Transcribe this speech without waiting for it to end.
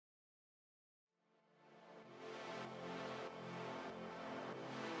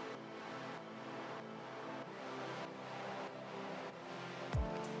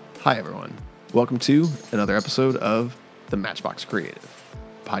Hi, everyone. Welcome to another episode of The Matchbox Creative,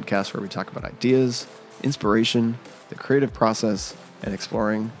 a podcast where we talk about ideas, inspiration, the creative process, and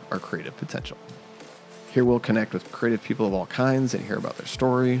exploring our creative potential. Here we'll connect with creative people of all kinds and hear about their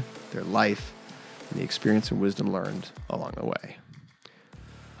story, their life, and the experience and wisdom learned along the way.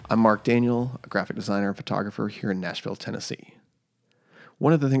 I'm Mark Daniel, a graphic designer and photographer here in Nashville, Tennessee.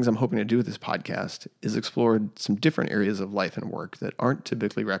 One of the things I'm hoping to do with this podcast is explore some different areas of life and work that aren't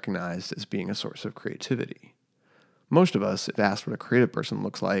typically recognized as being a source of creativity. Most of us, if asked what a creative person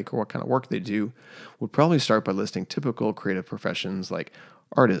looks like or what kind of work they do, would probably start by listing typical creative professions like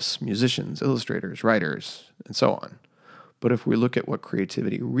artists, musicians, illustrators, writers, and so on. But if we look at what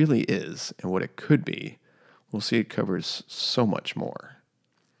creativity really is and what it could be, we'll see it covers so much more.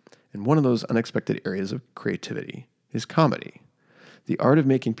 And one of those unexpected areas of creativity is comedy. The art of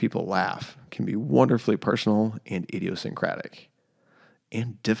making people laugh can be wonderfully personal and idiosyncratic,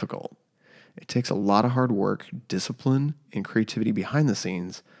 and difficult. It takes a lot of hard work, discipline, and creativity behind the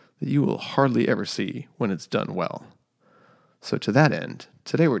scenes that you will hardly ever see when it's done well. So to that end,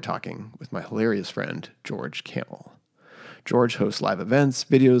 today we're talking with my hilarious friend, George Kamel. George hosts live events,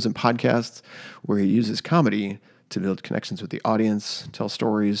 videos, and podcasts where he uses comedy to build connections with the audience, tell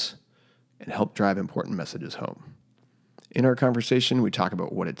stories, and help drive important messages home. In our conversation, we talk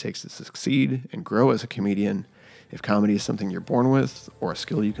about what it takes to succeed and grow as a comedian, if comedy is something you're born with or a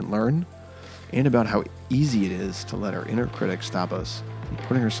skill you can learn, and about how easy it is to let our inner critic stop us from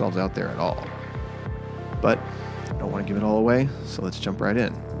putting ourselves out there at all. But I don't want to give it all away, so let's jump right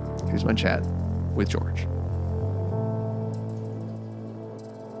in. Here's my chat with George.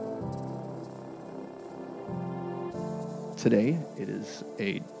 Today, it is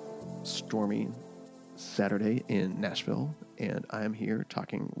a stormy Saturday in Nashville, and I am here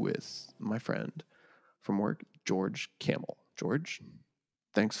talking with my friend from work, George Kamel. George,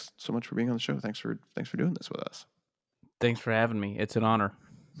 thanks so much for being on the show. Thanks for doing this with us. Thanks for having me. It's an honor.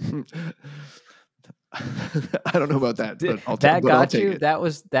 I don't know about that, but I'll take you. it.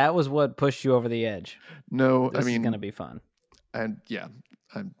 That was what pushed you over the edge. No, this is going to be fun. And yeah,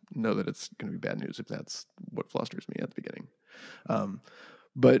 I know that it's going to be bad news if that's what flusters me at the beginning.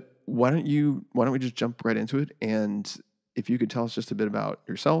 But why don't we just jump right into it? And if you could tell us just a bit about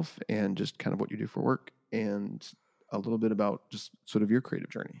yourself and just kind of what you do for work and a little bit about just sort of your creative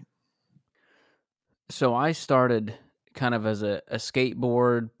journey. So I started kind of as a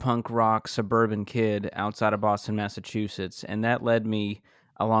skateboard, punk rock, suburban kid outside of Boston, Massachusetts. And that led me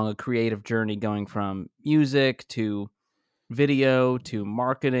along a creative journey going from music to video to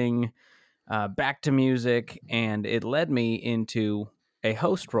marketing, back to music. And it led me into a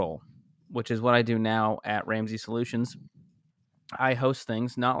host role, which is what I do now at Ramsey Solutions. I host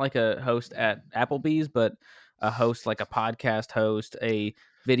things, not like a host at Applebee's, but a host like a podcast host, a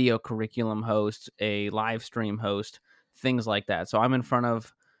video curriculum host, a live stream host, things like that. So I'm in front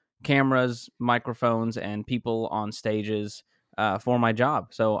of cameras, microphones, and people on stages for my job.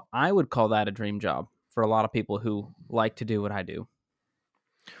 So I would call that a dream job for a lot of people who like to do what I do.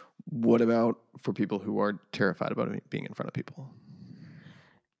 What about for people who are terrified about being in front of people?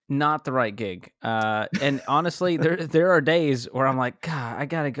 Not the right gig. And honestly, there are days where I'm like, God, I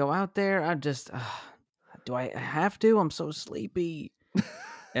got to go out there. I just, do I have to? I'm so sleepy.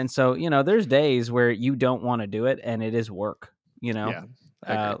 And so, there's days where you don't want to do it and it is work, Yeah,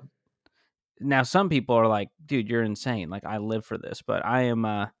 I agree. Now some people are like, dude, you're insane. Like I live for this, but I am,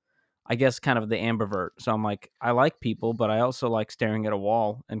 I guess kind of the ambivert. So I'm like, I like people, but I also like staring at a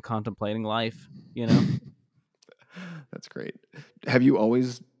wall and contemplating life, That's great. Have you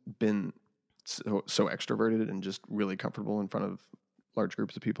always been so extroverted and just really comfortable in front of large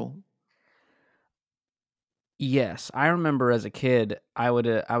groups of people? Yes, I remember as a kid, I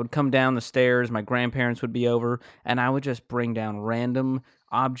would come down the stairs. My grandparents would be over, and I would just bring down random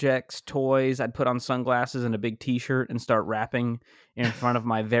objects, toys. I'd put on sunglasses and a big T-shirt and start rapping in front of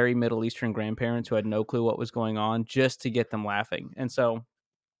my very Middle Eastern grandparents who had no clue what was going on, just to get them laughing. And so,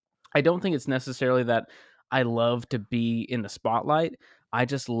 I don't think it's necessarily that I love to be in the spotlight. I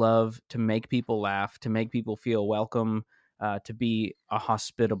just love to make people laugh, to make people feel welcome, to be a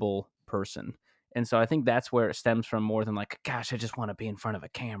hospitable person. And so I think that's where it stems from more than like, gosh, I just want to be in front of a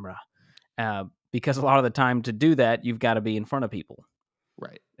camera. Because a lot of the time to do that, you've got to be in front of people.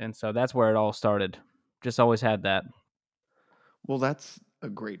 Right. And so that's where it all started. Just always had that. Well, that's a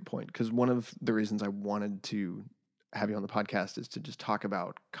great point, because one of the reasons I wanted to have you on the podcast is to just talk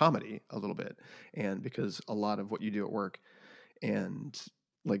about comedy a little bit. And because a lot of what you do at work and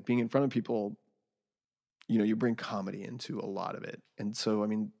like being in front of people, you bring comedy into a lot of it. And so, I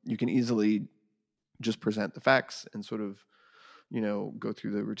mean, you can easily just present the facts and sort of go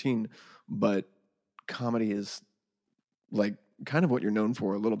through the routine. But comedy is like kind of what you're known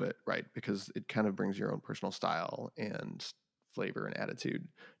for a little bit, right? Because it kind of brings your own personal style and flavor and attitude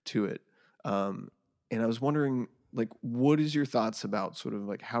to it. Um, and I was wondering, like, what is your thoughts about sort of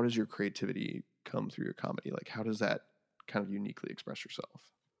like how does your creativity come through your comedy? Like, how does that kind of uniquely express yourself?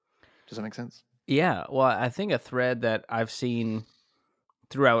 Does that make sense? Yeah, well, I think a thread that I've seen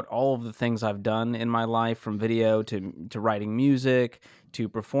throughout all of the things I've done in my life, from video to writing music to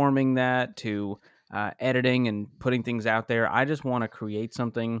performing that to editing and putting things out there. I just want to create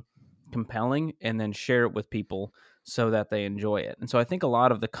something compelling and then share it with people so that they enjoy it. And so I think a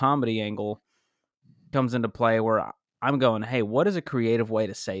lot of the comedy angle comes into play where I'm going, hey, what is a creative way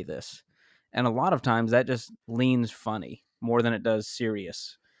to say this? And a lot of times that just leans funny more than it does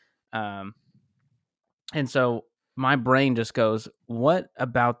serious. Um, and so my brain just goes, what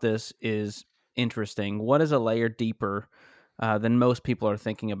about this is interesting? What is a layer deeper than most people are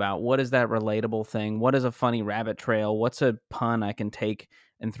thinking about? What is that relatable thing? What is a funny rabbit trail? What's a pun I can take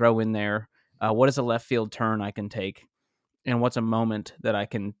and throw in there? What is a left field turn I can take? And what's a moment that I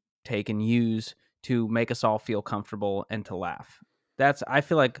can take and use to make us all feel comfortable and to laugh? I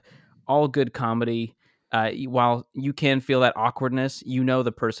feel like all good comedy, while you can feel that awkwardness,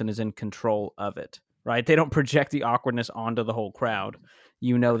 the person is in control of it, right? They don't project the awkwardness onto the whole crowd.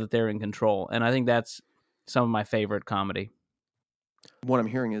 Right. That they're in control. And I think that's some of my favorite comedy. What I'm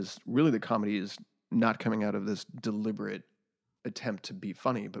hearing is really the comedy is not coming out of this deliberate attempt to be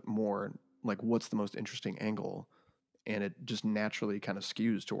funny, but more like what's the most interesting angle, and it just naturally kind of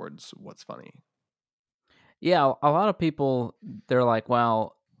skews towards what's funny. Yeah, a lot of people, they're like,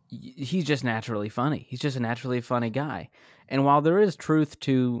 well, he's just naturally funny. He's just a naturally funny guy. And while there is truth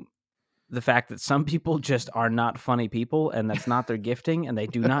to the fact that some people just are not funny people and that's not their gifting and they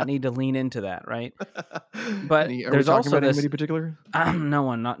do not need to lean into that, right? But Are we there's talking also about this anybody particular? no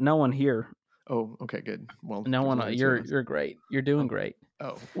one here. Oh, okay, good. Well, No there's one only the two of us. you're great. You're doing Okay. great.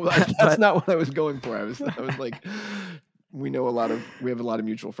 Oh, well, that's But not what I was going for. I was like, we have a lot of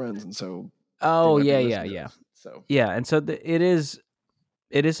mutual friends, and so they oh might be yeah, yeah, listening to yeah. this. So Yeah, and so it is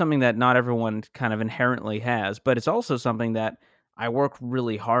something that not everyone kind of inherently has, but it's also something that I work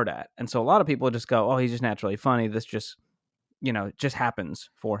really hard at. And so a lot of people just go, "Oh, he's just naturally funny. This just, it just happens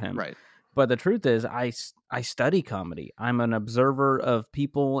for him." right. But the truth is, I study comedy. I'm an observer of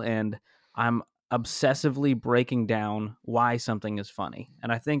people, and I'm obsessively breaking down why something is funny.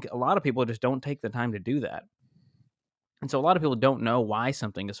 And I think a lot of people just don't take the time to do that. And so a lot of people don't know why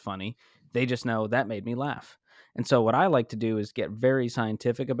something is funny. They just know that made me laugh. And so what I like to do is get very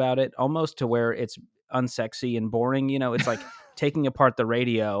scientific about it, almost to where it's unsexy and boring. It's like taking apart the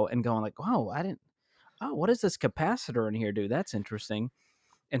radio and going like, "Oh, what does this capacitor in here do? That's interesting."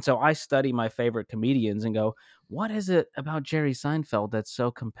 And so I study my favorite comedians and go, "What is it about Jerry Seinfeld that's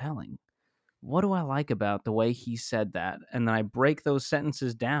so compelling? What do I like about the way he said that?" And then I break those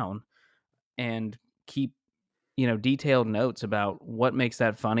sentences down and keep detailed notes about what makes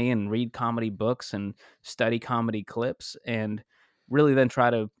that funny, and read comedy books and study comedy clips, and really then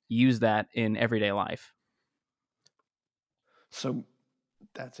try to use that in everyday life. So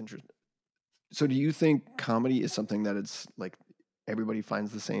that's interesting. So do you think comedy is something that it's like everybody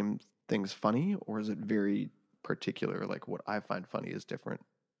finds the same things funny, or is it very particular? Like what I find funny is different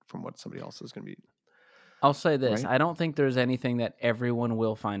from what somebody else is going to be, I'll say this, right? I don't think there's anything that everyone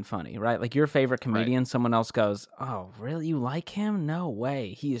will find funny, right? Like your favorite Right. comedian, someone else goes, "Oh, really? You like him? No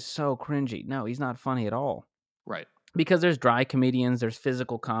way. He is so cringy." No, he's not funny at all. Right. Because there's dry comedians, there's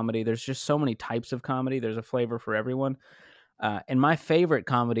physical comedy, there's just so many types of comedy. There's a flavor for everyone. And my favorite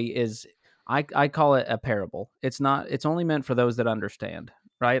comedy is I call it a parable. It's only meant for those that understand,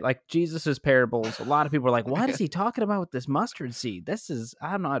 right? Like Jesus's parables. A lot of people are like, "What is he talking about with this mustard seed?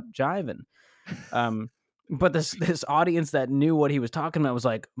 I'm not jiving." Um, but this audience that knew what he was talking about was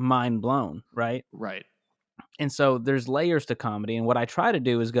like mind blown, right? Right. And so there's layers to comedy, and what I try to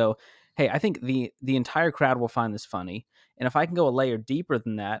do is go, "Hey, I think the entire crowd will find this funny, and if I can go a layer deeper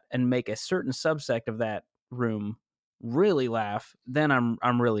than that and make a certain subsect of that room really laugh, then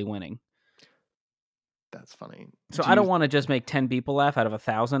I'm really winning." That's funny. So Do I you don't want to just make 10 people laugh out of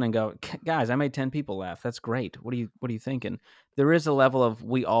 1,000 and go, "Guys, I made 10 people laugh. That's great. What are you thinking?" There is a level of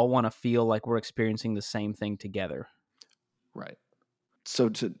we all want to feel like we're experiencing the same thing together. right. So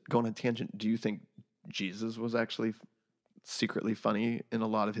to go on a tangent, do you think Jesus was actually secretly funny in a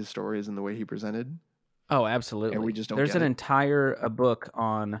lot of his stories and the way he presented, Oh, and we absolutely. just don't There's get an it? entire a book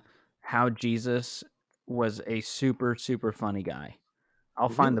on how Jesus was a super, super funny guy. I'll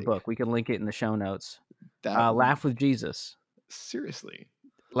find the Really? book. We can link it in the show notes. That would Laugh with Jesus. seriously.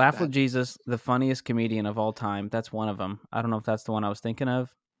 Laugh with That Jesus, the funniest comedian of all time. That's one of them. I don't know if that's the one I was thinking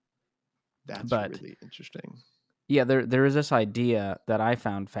of, that's but really interesting. yeah, there is this idea that I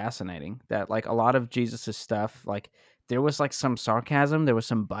found fascinating that like a lot of Jesus's stuff, like there was like some sarcasm, there was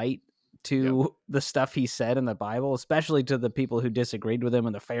some bite Yep. to the stuff he said in the Bible, especially to the people who disagreed with him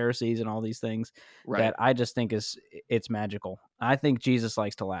and the Pharisees and all these things Right. that I just think it's magical. I think Jesus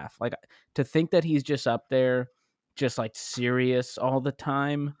likes to laugh. Like to think that he's just up there just like serious all the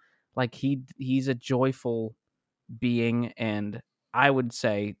time, like he's a joyful being, and I would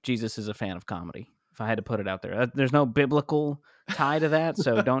say Jesus is a fan of comedy. If I had to put it out there, there's no biblical tie to that,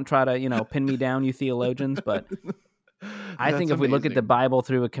 so don't try to pin me down, you theologians. But I That's think if we look at the amazing. Bible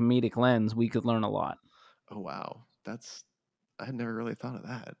through a comedic lens, we could learn a lot. Oh wow. I had never really thought of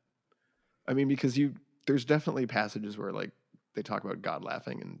that. I mean, because there's definitely passages where like they talk about God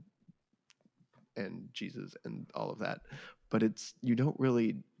laughing and Jesus and all of that, but you don't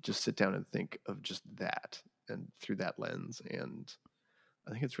really just sit down and think of just that and through that lens, and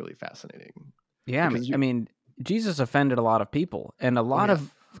I think it's really fascinating Yeah, because I mean, Jesus offended a lot of people, and a oh lot yeah,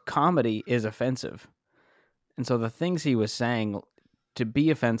 of comedy is offensive. And so the things he was saying, to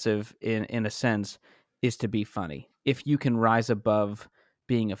be offensive in a sense, is to be funny. If you can rise above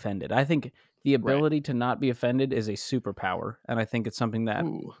being offended, I think the right. ability to not be offended is a superpower, and I think it's something that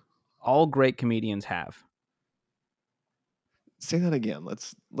Ooh, all great comedians have. say that again.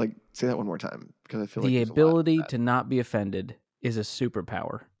 Let's like say that one more time because I feel like The there's a lot ability of that. to not be offended is a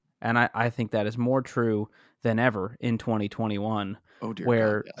superpower. And I think that is more true than ever in 2021, Oh dear God,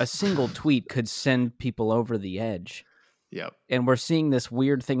 where a yes. single tweet could send people over the edge. Yep. And we're seeing this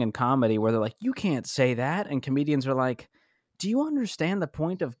weird thing in comedy where they're like, you can't say that. And comedians are like, do you understand the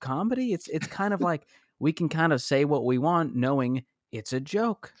point of comedy? It's kind of like we can kind of say what we want knowing it's a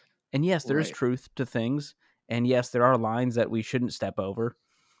joke. And yes, there is Right. truth to things. And yes, there are lines that we shouldn't step over.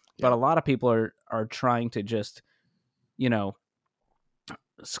 But a Yep. lot of people are trying to just, you know,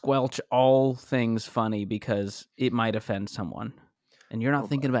 squelch all things funny because it might offend someone. And you're not Oh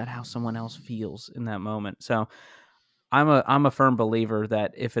thinking boy. about how someone else feels in that moment. So I'm a firm believer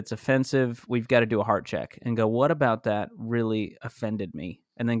that if it's offensive, we've got to do a heart check and go, what about that really offended me?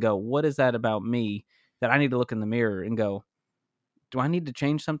 And then go, what is that about me that I need to look in the mirror and go, do I need to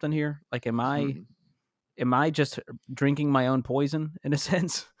change something here? Like am I just drinking my own poison in a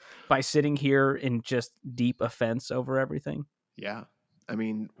sense by sitting here in just deep offense over everything? Yeah. I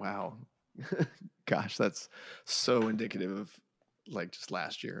mean, wow. Gosh, that's so indicative of like just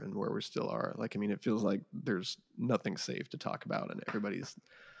last year and where we still are. Like, I mean, it feels like there's nothing safe to talk about and everybody's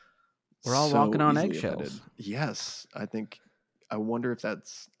We're all walking so on easily offended. eggshells. Yes. I wonder if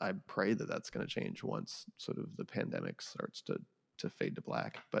I pray that that's going to change once sort of the pandemic starts to fade to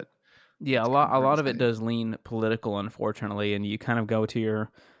black, but Yeah, it's a kind lot of a hard to lot of it say. does lean political, unfortunately, and you kind of go to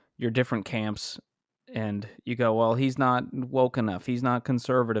your different camps and you go, well, he's not woke enough, he's not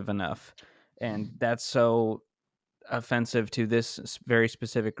conservative enough, and that's so offensive to this very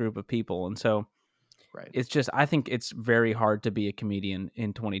specific group of people. And so Right. it's just, I think it's very hard to be a comedian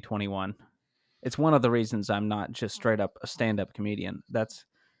in 2021. It's one of the reasons I'm not just straight up a stand-up comedian.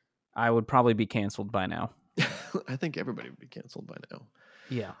 I would probably be canceled by now. I think everybody would be canceled by now.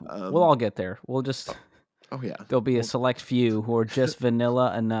 Yeah, we'll Um, all get there. We'll just oh yeah. there'll be a Well, select few who are just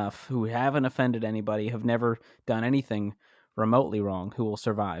vanilla enough, who haven't offended anybody, have never done anything remotely wrong, who will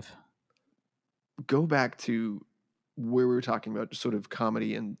survive. go back to where we were talking about just sort of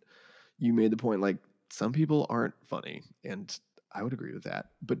comedy, and you made the point like some people aren't funny, and I would agree with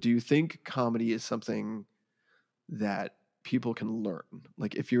that. But do you think comedy is something that people can learn?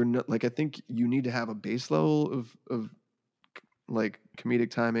 Like if you're not like I think you need to have a base level of like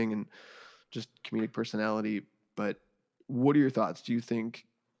comedic timing and just comedic personality, but what are your thoughts? Do you think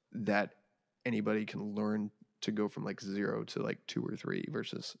that anybody can learn to go from like 0 to like 2 or 3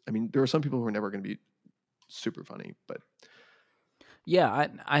 versus I mean there are some people who are never going to be super funny, but Yeah,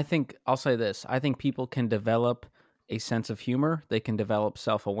 I think I'll say this. I think people can develop a sense of humor, they can develop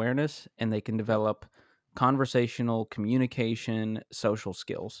self-awareness, and they can yep, develop conversational communication, social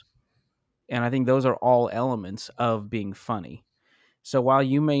skills. And I think those are all elements of being funny. So while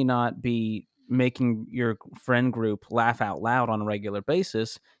you may not be making your friend group laugh out loud on a regular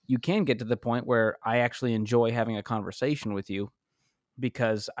basis, you can get to the point where I actually enjoy having a conversation with you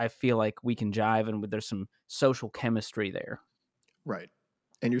because I feel like we can jive and there's some social chemistry there. right.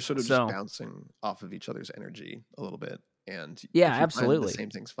 And you're sort of just So, bouncing off of each other's energy a little bit. And yeah, if you find the absolutely. same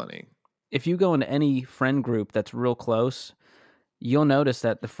thing's funny, If you go into any friend group that's real close, you'll notice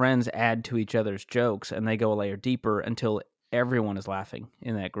that the friends add to each other's jokes and they go a layer deeper until everyone is laughing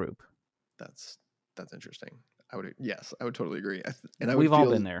in that group. that's interesting. Yes, I would totally agree. And I would We've all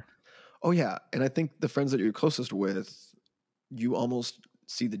feel, been there. oh yeah, and I think the friends that you're closest with, you almost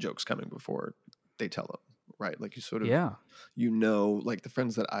see the jokes coming before they tell them, right? Like you sort of, Yeah. like the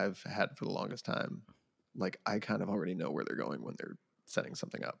friends that I've had for the longest time, like I kind of already know where they're going when they're setting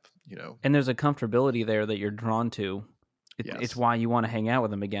something up, And there's a comfortability there that you're drawn to. It's Yes. why you want to hang out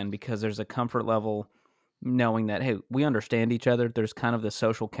with them again, because there's a comfort level knowing that, hey, we understand each other. There's kind of the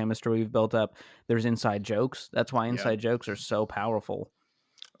social chemistry we've built up. There's inside jokes. That's why Yeah. inside jokes are so powerful.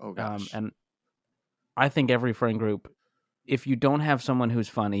 Oh gosh. And I think every friend group, if you don't have someone who's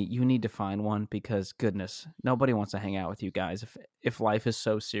funny, you need to find one, because goodness, nobody wants to hang out with you guys if life is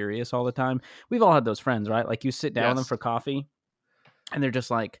so serious all the time. We've all had those friends, right? Like you sit down with them Yes. for coffee and they're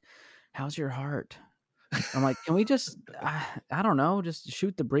just like, "How's your heart?" I'm like, "Can we just I don't know, just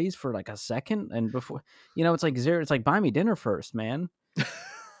shoot the breeze for like a second?" And before, it's like zero, it's like, "Buy me dinner first, man."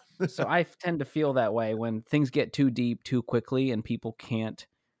 So I tend to feel that way when things get too deep too quickly and people can't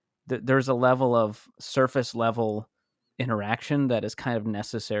there's a level of surface level interaction that is kind of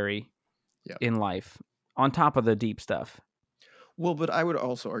necessary Yeah. in life on top of the deep stuff. Well, but I would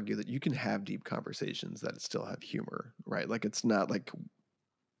also argue that you can have deep conversations that still have humor, right? Like it's not like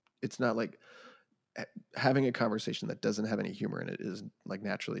ha- having a conversation that doesn't have any humor in it is like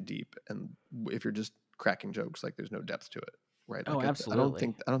naturally deep, and if you're just cracking jokes, like there's no depth to it, right? Oh, Like I don't absolutely.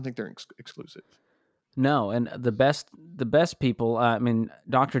 think they're exclusive. No, and the best people, I mean,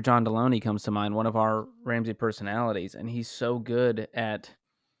 Dr. John Deloney comes to mind, one of our Ramsey personalities, and he's so good at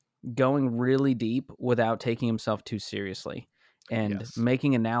going really deep without taking himself too seriously and Yes.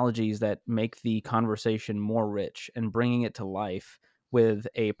 making analogies that make the conversation more rich and bringing it to life with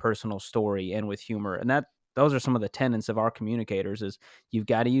a personal story and with humor. And those are some of the tenets of our communicators is you've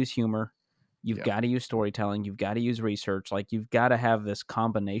got to use humor, you've Yep. got to use storytelling, you've got to use research, like you've got to have this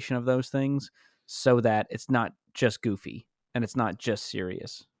combination of those things so that it's not just goofy and it's not just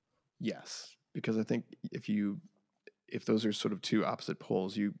serious. Yes, because I think if those are sort of two opposite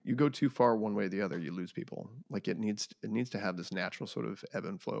poles, you go too far one way or the other, you lose people. Like it needs to have this natural sort of ebb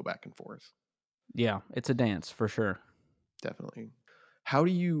and flow back and forth. Yeah, it's a dance for sure. Definitely. How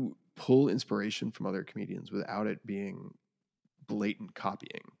do you pull inspiration from other comedians without it being blatant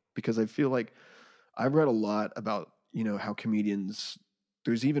copying? Because I feel like I've read a lot about, how comedians,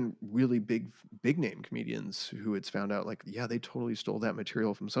 there's even really big name comedians who it's found out like, yeah, they totally stole that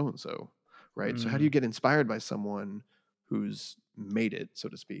material from so and so, right? So how do Mm. you get inspired by someone who's made it, so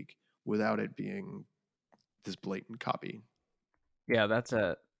to speak, without it being this blatant copy? Yeah, that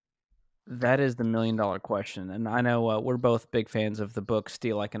is the $1,000,000 question, and I know we're both big fans of the book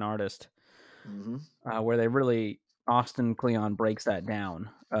 "Steal Like an Artist," Hmm. where they really Austin Kleon breaks that down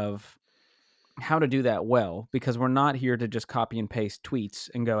of how to do that well. Because we're not here to just copy and paste tweets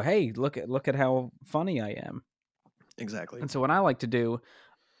and go, "Hey, look at how funny I am." Exactly. And so what I like to do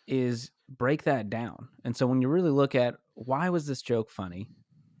is break that down. And so when you really look at why was this joke funny,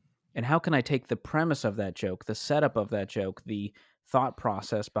 and how can I take the premise of that joke, the setup of that joke, the thought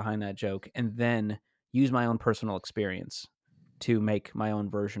process behind that joke, and then use my own personal experience to make my own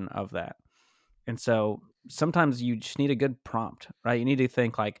version of that. And so sometimes you just need a good prompt, right? You need to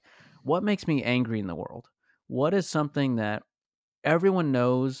think like, what makes me angry in the world? What is something that everyone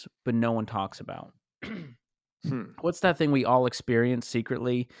knows but no one talks about? Hmm. What's that thing we all experience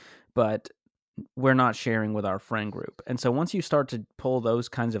secretly, but we're not sharing with our friend group? And so once you start to pull those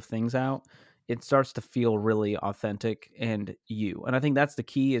kinds of things out, it starts to feel really authentic and you. And I think that's the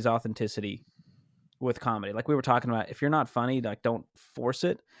key is authenticity with comedy. Like we were talking about, if you're not funny, like don't force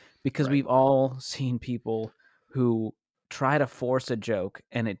it, because Right. we've all seen people who try to force a joke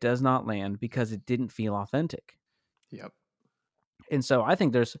and it does not land because it didn't feel authentic. Yep. And so I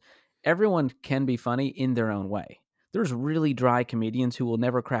think everyone can be funny in their own way. There's really dry comedians who will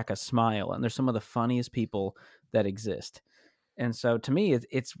never crack a smile, and they're some of the funniest people that exist. And so to me,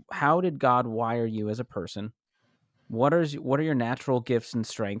 it's how did God wire you as a person? What are your natural gifts and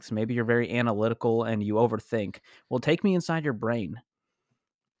strengths? Maybe you're very analytical and you overthink. Well, take me inside your brain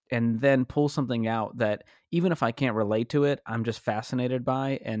and then pull something out that even if I can't relate to it, I'm just fascinated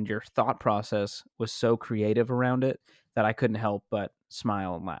by. And your thought process was so creative around it that I couldn't help but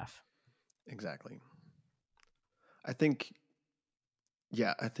smile and laugh. Exactly. I think,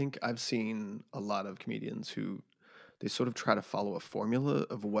 yeah, I think I've seen a lot of comedians who they sort of try to follow a formula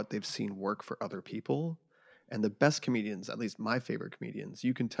of what they've seen work for other people. And the best comedians, at least my favorite comedians,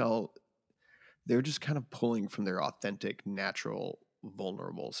 you can tell they're just kind of pulling from their authentic, natural,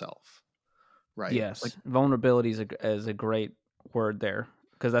 vulnerable self, right? Like, Yes, vulnerability is a great word there,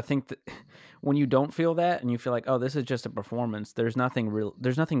 because I think that when you don't feel that and you feel like, oh, this is just a performance, there's nothing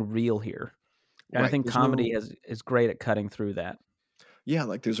real here. And I Right. think There's comedy no, is great at cutting through that. yeah,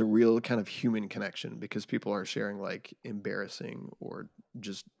 like there's a real kind of human connection because people are sharing like embarrassing or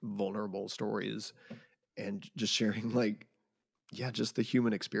just vulnerable stories and just sharing like, yeah, just the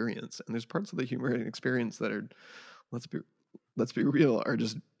human experience. And there's parts of the human experience that are, let's be let's be real, are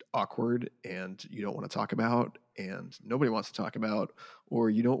just awkward and you don't want to talk about and nobody wants to talk about, or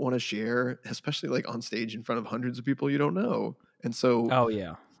you don't want to share, especially like on stage in front of hundreds of people you don't know. And so Oh,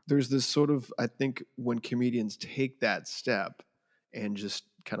 yeah. there's this sort of, I think when comedians take that step and just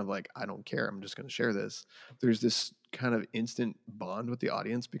kind of like, I don't care, I'm just going to share this, there's this kind of instant bond with the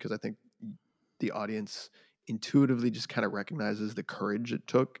audience because I think the audience intuitively just kind of recognizes the courage it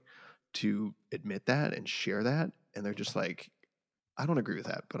took to admit that and share that. And they're just like, I don't agree with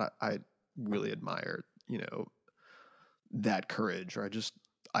that, but I really admire, that courage, or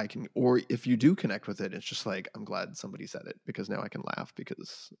I can, or if you do connect with it, it's just like, I'm glad somebody said it because now I can laugh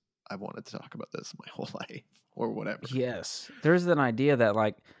because I wanted to talk about this my whole life or whatever. Yes. There's an idea that,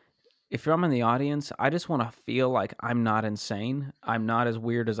 like, if I'm in the audience, I just want to feel like I'm not insane. I'm not as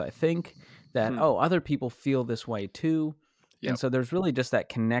weird as I think, that, Hmm. oh, other people feel this way too. And Yep. so there's really just that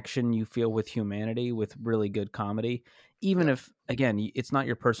connection you feel with humanity with really good comedy. Even Yep. if, again, it's not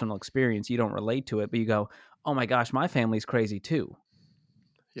your personal experience, you don't relate to it, but you go, oh my gosh, my family's crazy too.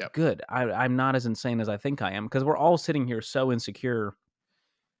 Yep. Good. I'm not as insane as I think I am, because we're all sitting here so insecure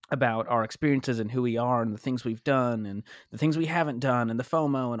about our experiences and who we are and the things we've done and the things we haven't done and the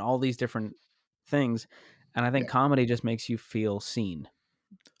FOMO and all these different things. And I think Yeah. comedy just makes you feel seen.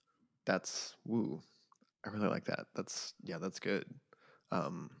 That's woo. I really like that. That's good.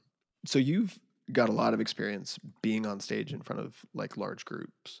 Um, so you've got a lot of experience being on stage in front of like large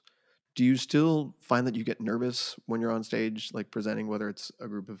groups. Do you still find that you get nervous when you're on stage, like presenting, whether it's a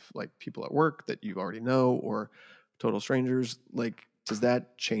group of like people at work that you already know or total strangers? Like, does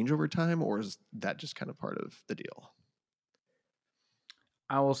that change over time, or is that just kind of part of the deal?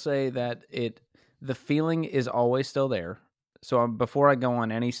 I will say that the feeling is always still there. So before I go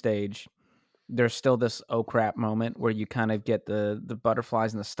on any stage, there's still this oh crap moment where you kind of get the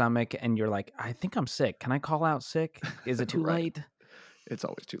butterflies in the stomach and you're like, I think I'm sick. Can I call out sick? Is it too Right. late? It's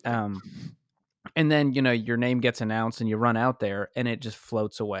always too late. Um, and then, your name gets announced and you run out there and it just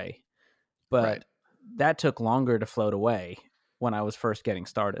floats away. Right. But that took longer to float away when I was first getting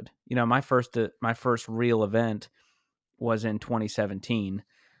started. My first real event was in 2017.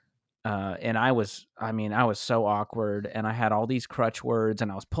 And I was so awkward and I had all these crutch words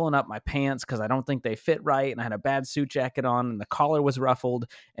and I was pulling up my pants because I don't think they fit right. And I had a bad suit jacket on and the collar was ruffled.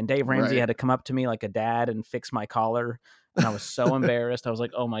 And Dave Ramsey Right. had to come up to me like a dad and fix my collar. And I was so embarrassed. I was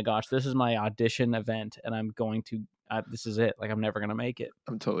like, oh my gosh, this is my audition event and this is it. Like, I'm never going to make it.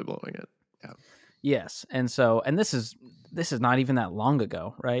 I'm totally blowing it. Yeah. Yes. And this is not even that long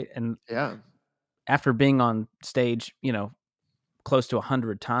ago. Right. And Yeah. after being on stage, close to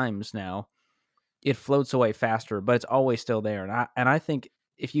 100 times now, it floats away faster, but it's always still there. And I think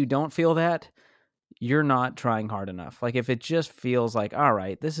if you don't feel that, you're not trying hard enough. Like, if it just feels like, all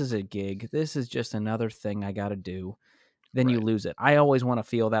right, this is a gig, this is just another thing I got to do, then you Right. lose it. I always want to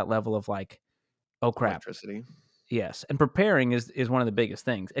feel that level of like, oh crap. Electricity. Yes. And preparing is one of the biggest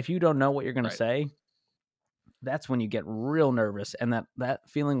things. If you don't know what you're going to Right. say, that's when you get real nervous and that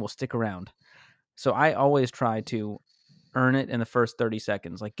feeling will stick around. So I always try to earn it in the first 30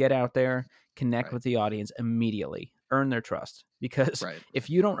 seconds. Like, get out there, connect Right. with the audience immediately, earn their trust. Because Right. if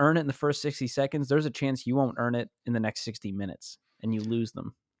you don't earn it in the first 60 seconds, there's a chance you won't earn it in the next 60 minutes and you lose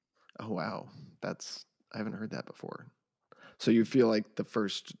them. Oh wow. I haven't heard that before. So you feel like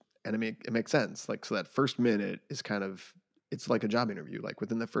it makes sense. Like, so that first minute is kind of, it's like a job interview. Like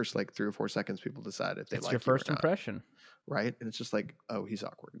within the first like 3 or 4 seconds, people decide if they It's your like you or first not. impression. Right. And it's just like, oh, he's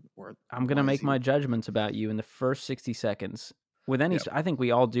awkward. Or I'm going to why is make he? my judgments about you in the first 60 seconds. Yep. I think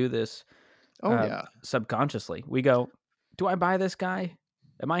we all do this Oh yeah. subconsciously. We go, do I buy this guy?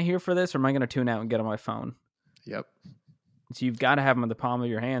 Am I here for this, or am I going to tune out and get on my phone? Yep. So you've got to have them in the palm of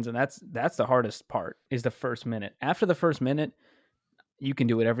your hands, and that's the hardest part, is the first minute. After the first minute, you can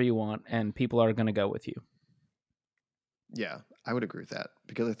do whatever you want, and people are going to go with you. Yeah, I would agree with that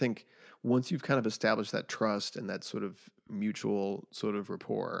because I think once you've kind of established that trust and that sort of mutual sort of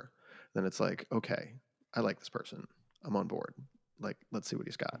rapport, then it's like, okay, I like this person. I'm on board. Like, let's see what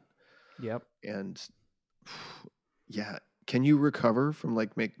he's got. Yep. And yeah, can you recover from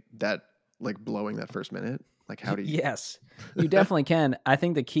like make that like blowing that first minute? Like, how do you? Yes, you definitely can. I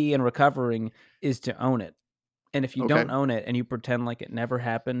think the key in recovering is to own it. And if you Okay. don't own it and you pretend like it never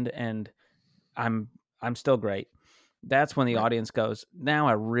happened and I'm still great, that's when the Right. audience goes, now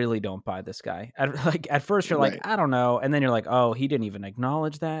I really don't buy this guy. At first you're like, Right. I don't know. And then you're like, oh, he didn't even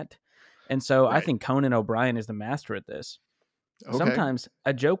acknowledge that. And so I Right. think Conan O'Brien is the master at this. Okay. Sometimes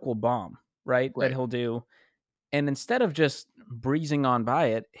a joke will bomb, right? That Right. he'll do. And instead of just breezing on by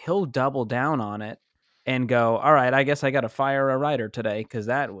it, he'll double down on it and go, "All right, I guess I got to fire a writer today because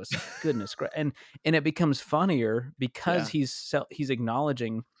that was goodness gra-" And it becomes funnier because Yeah. he's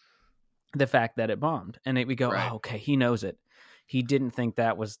acknowledging the fact that it bombed, and we go, Right. "Oh, okay, he knows it. He didn't think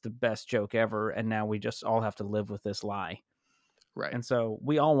that was the best joke ever, and now we just all have to live with this lie." Right. And so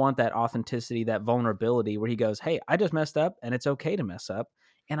we all want that authenticity, that vulnerability, where he goes, "Hey, I just messed up, and it's okay to mess up,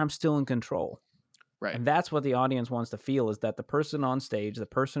 and I'm still in control." Right. And that's what the audience wants to feel, is that the person on stage, the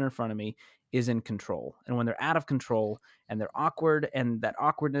person in front of me, is in control. And when they're out of control and they're awkward, and that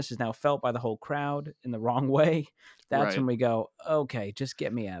awkwardness is now felt by the whole crowd in the wrong way, that's Right. when we go, okay, just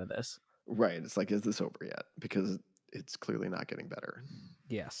get me out of this. Right. It's like, is this over yet? Because it's clearly not getting better.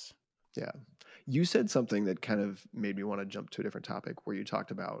 Yes. Yeah. You said something that kind of made me want to jump to a different topic where you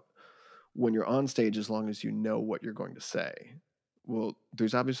talked about when you're on stage, as long as you know what you're going to say. Well,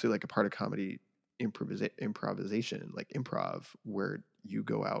 there's obviously like a part of comedy improvisation, like improv, where you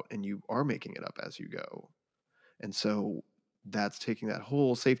go out and you are making it up as you go. And so that's taking that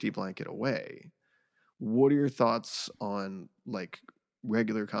whole safety blanket away. What are your thoughts on like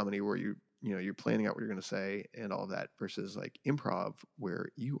regular comedy where you're planning out what you're going to say and all of that versus like improv where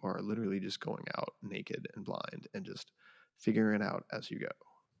you are literally just going out naked and blind and just figuring it out as you go?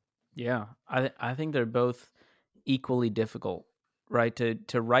 Yeah. I think they're both equally difficult, right?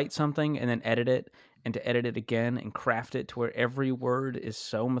 To write something and then edit it, and to edit it again and craft it to where every word is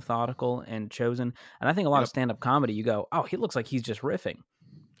so methodical and chosen. And I think a lot of Yep. stand-up comedy, you go, "Oh, he looks like he's just riffing."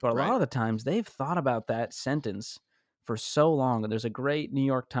 But a lot Right. of the times they've thought about that sentence for so long. And there's a great New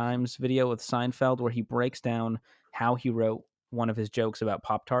York Times video with Seinfeld where he breaks down how he wrote one of his jokes about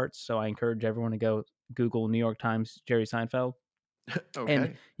Pop Tarts. So I encourage everyone to go Google New York Times Jerry Seinfeld, and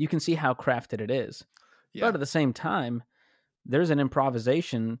Okay. you can see how crafted it is. But Yeah. at the same time, there's an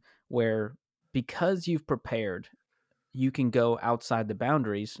improvisation where, because you've prepared, you can go outside the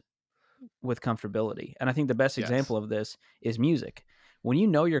boundaries with comfortability. And I think the best Yes. example of this is music. When you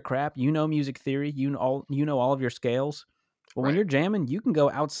know your crap, you know music theory, you know all of your scales. But when Right. you're jamming, you can go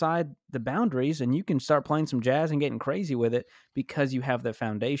outside the boundaries and you can start playing some jazz and getting crazy with it because you have the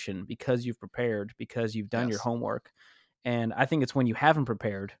foundation, because you've prepared, because you've done your Yes. homework. And I think it's when you haven't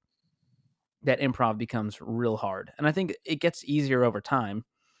prepared that improv becomes real hard. And I think it gets easier over time.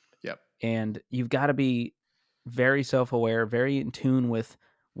 Yep. And you've got to be very self-aware, very in tune with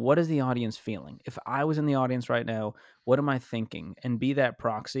what is the audience feeling. If I was in the audience right now, what am I thinking? And be that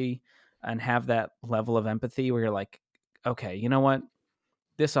proxy and have that level of empathy where you're like, okay, you know what?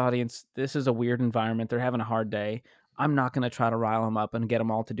 This audience, this is a weird environment. They're having a hard day. I'm not going to try to rile them up and get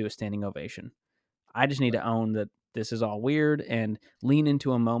them all to do a standing ovation. I just need Right. to own that this is all weird and lean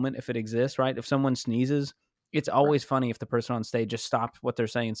into a moment if it exists, right? If someone sneezes, it's Right. always funny if the person on stage just stops what they're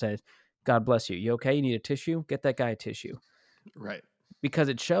saying and says, "God bless you. You okay? You need a tissue? Get that guy a tissue." Right. Because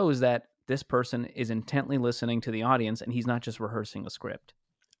it shows that this person is intently listening to the audience and he's not just rehearsing a script.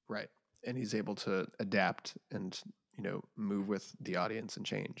 Right. And he's able to adapt and, move with the audience and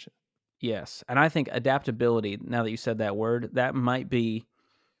change. Yes. And I think adaptability, now that you said that word, that might be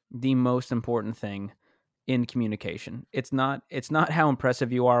the most important thing in communication. It's not how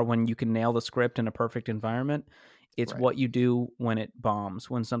impressive you are when you can nail the script in a perfect environment. It's Right. what you do when it bombs,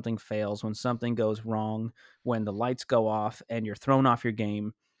 when something fails, when something goes wrong, when the lights go off and you're thrown off your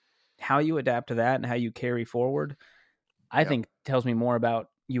game. How you adapt to that and how you carry forward, I Yep. think tells me more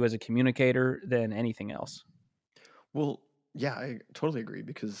about you as a communicator than anything else. Well, yeah, I totally agree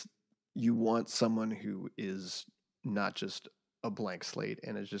because you want someone who is not just a blank slate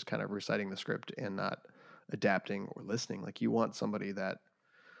and is just kind of reciting the script and not adapting or listening. Like you want somebody that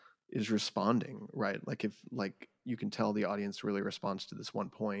is responding, right? Like if like you can tell the audience really responds to this one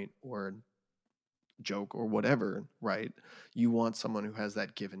point or joke or whatever, right? You want someone who has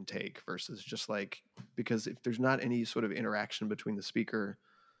that give and take versus just like because if there's not any sort of interaction between the speaker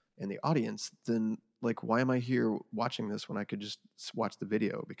and the audience, then like why am I here watching this when I could just watch the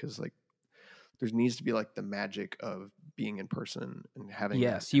video? Because like there needs to be like the magic of being in person and having that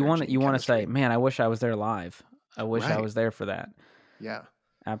Yes, energy and you want to say, chemistry. "Man, I wish I was there live. I wish I Right. was there for that." Yeah.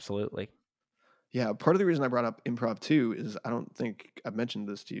 Absolutely. Yeah. Part of the reason I brought up improv too is I don't think I've mentioned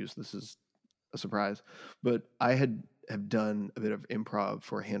this to you, so this is a surprise, but I have done a bit of improv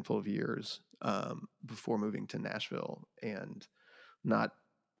for a handful of years before moving to Nashville, and not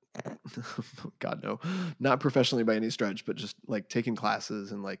God no, not professionally by any stretch, but just like taking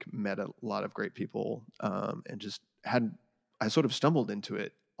classes and like met a lot of great people, and just had I sort of stumbled into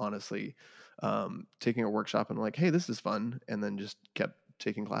it honestly, taking a workshop and like, hey, this is fun, and then just kept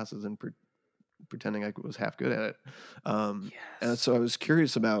taking classes and pretending I was half good at it. And Yes. so I was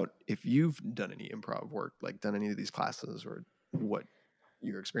curious about if you've done any improv work, like done any of these classes, or what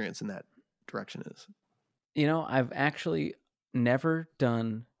your experience in that direction is. I've actually never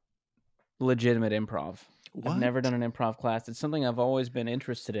done legitimate improv. I've never What? done an improv class. It's something I've always been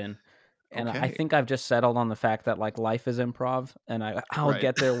interested in. And I Okay. think I've just settled on the fact that like life is improv, and I'll Right.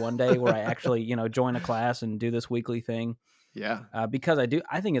 get there one day where I actually, join a class and do this weekly thing. Yeah. Because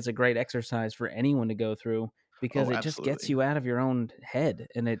I think it's a great exercise for anyone to go through because Oh, it just gets absolutely. you out of your own head,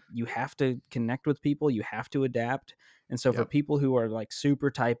 and you have to connect with people, you have to adapt. And so for Yep. people who are like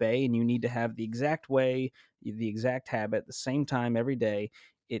super type A and you need to have the exact way, the exact habit at the same time every day,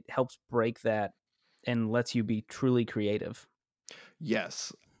 it helps break that and lets you be truly creative.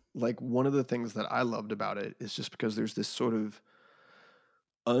 Yes. Like one of the things that I loved about it is just because there's this sort of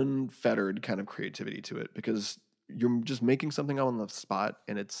unfettered kind of creativity to it, because you're just making something on the spot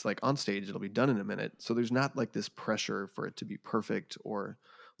and it's like on stage, it'll be done in a minute. So there's not like this pressure for it to be perfect, or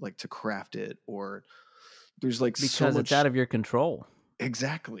like to craft it, or there's like so Because it's out much. of your control.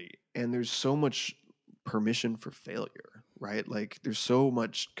 Exactly. And there's so much permission for failure, right? Like there's so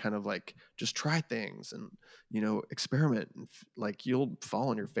much kind of like just try things and, experiment, and like you'll fall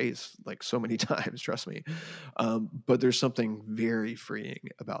on your face like so many times, trust me. But there's something very freeing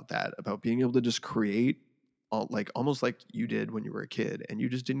about that, about being able to just create like almost like you did when you were a kid and you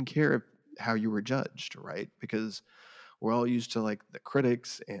just didn't care how you were judged, right? Because we're all used to like the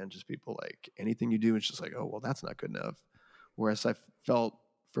critics and just people like anything you do, it's just like, oh, well, that's not good enough. Whereas I felt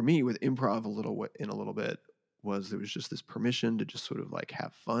for me with improv a little bit was there was just this permission to just sort of like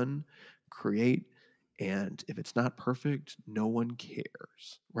have fun, create, and if it's not perfect, no one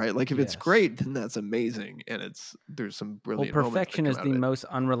cares, right? Like if it's Yes. great, then that's amazing, and there's some Well, brilliant moments that perfection come is out of the it. most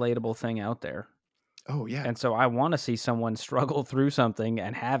unrelatable thing out there. Oh yeah, And so I want to see someone struggle through something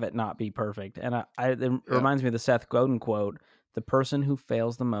and have it not be perfect. And it yeah, reminds me of the Seth Godin quote: "The person who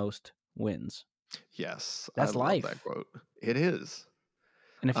fails the most wins." yes, I That's love that life. quote. It is.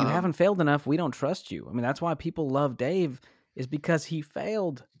 And if you Um, haven't failed enough, we don't trust you. I mean, that's why people love Dave, is because he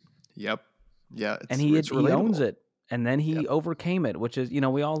failed yep, yeah, and it's he owns relatable. it, and then Yep, he overcame it, which is,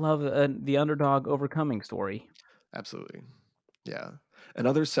 we all love the underdog overcoming story. absolutely. Yeah.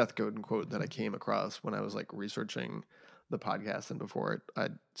 Another Seth Godin quote that I came across when I was like researching the podcast and before I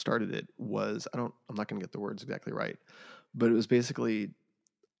started it was, I'm not going to get the words exactly right, but it was basically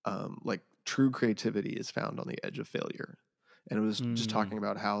like true creativity is found on the edge of failure. And it was just Mm, talking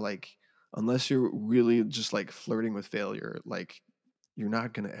about how like, unless you're really just like flirting with failure, like you're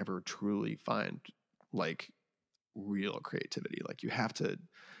not going to ever truly find like real creativity. Like you have to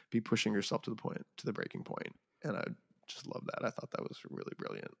be pushing yourself to the breaking point. And I just love that. I thought that was really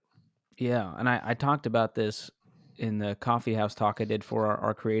brilliant. yeah, and I talked about this in the coffee house talk I did for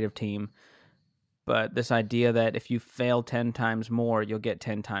our creative team. But this idea that if you fail 10 times more, you'll get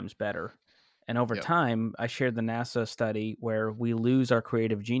 10 times better. And over Yep. time, I shared the NASA study where we lose our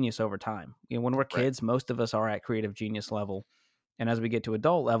creative genius over time. When we're Right. kids, most of us are at creative genius level. And as we get to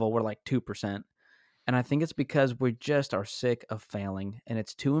adult level, we're like 2%. And I think it's because we just are sick of failing and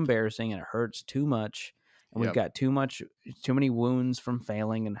it's too embarrassing and it hurts too much. And we've Yep. got too many wounds from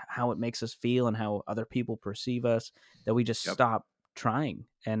failing and how it makes us feel and how other people perceive us, that we just Yep. stop trying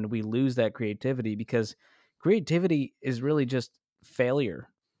and we lose that creativity, because creativity is really just failure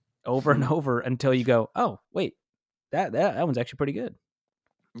over and over until you go, oh, wait, that one's actually pretty good.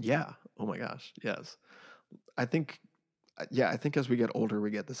 Yeah. Oh my gosh. Yes. I think, yeah, I think as we get older,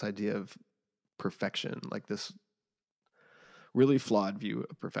 we get this idea of perfection, like this really flawed view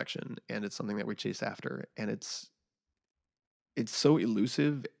of perfection. And it's something that we chase after. And it's so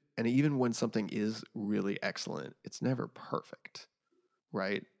elusive. And even when something is really excellent, it's never perfect.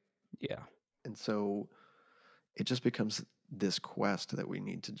 Right. Yeah. And so it just becomes this quest that we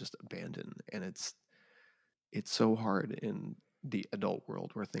need to just abandon. And it's so hard in the adult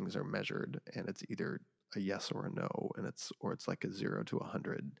world where things are measured and it's either a yes or a no, and it's like a 0 to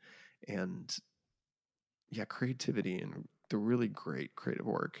 100. And yeah, creativity and the really great creative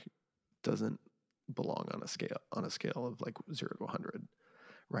work doesn't belong on a scale of like 0 to 100,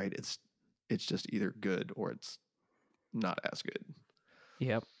 right? It's just either good or it's not as good.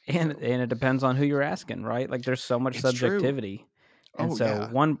 Yep. And So it depends on who you're asking, right? Like there's so much it's true. subjectivity. And Oh so yeah.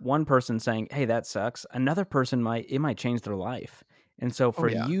 one person saying, "Hey, that sucks." Another person might change their life. And so Oh for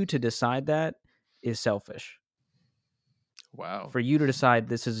yeah. you to decide that is selfish. Wow. For you to decide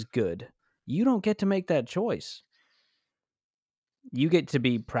this is good. You don't get to make that choice. You get to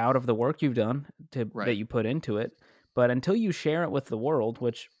be proud of the work you've done that Right. you put into it, but until you share it with the world,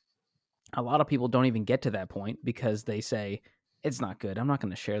 which a lot of people don't even get to that point because they say, it's not good. I'm not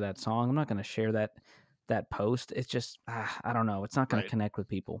going to share that song. I'm not going to share that post. It's just, I don't know. It's not going to Right. connect with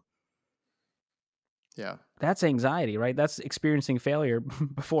people. Yeah. That's anxiety, right? That's experiencing failure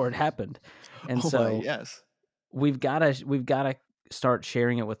before it happened. And Oh my, so yes. we've got to start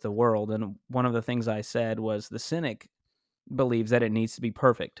sharing it with the world. And one of the things I said was the cynic believes that it needs to be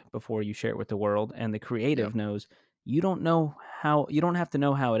perfect before you share it with the world, and the creative Yep. knows you don't have to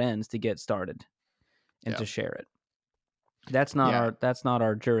know how it ends to get started and Yeah. to share it. That's not Yeah.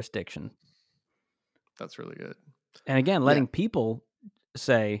 our jurisdiction. That's really good. And again, Yeah. letting people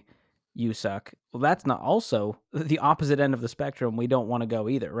say you suck, well, that's not also the opposite end of the spectrum. We don't want to go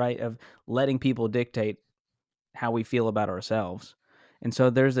either, right? Of letting people dictate how we feel about ourselves. And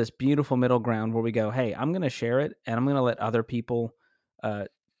so there's this beautiful middle ground where we go, hey, I'm going to share it and I'm going to let other people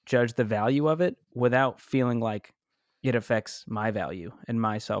judge the value of it without feeling like it affects my value and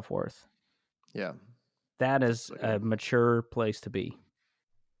my self-worth. Yeah. That That's is really a good. mature place to be.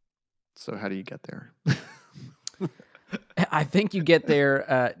 So how do you get there? I think you get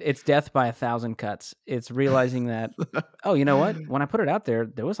there. It's death by 1,000 cuts. It's realizing that, oh, you know what? When I put it out there,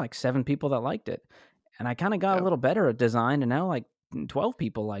 there was like 7 people that liked it. And I kind of got a Yep. little better at design, and now like 12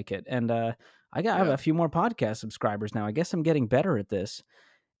 people like it. And I have Yeah. a few more podcast subscribers now. I guess I'm getting better at this.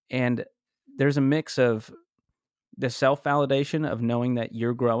 And there's a mix of the self-validation of knowing that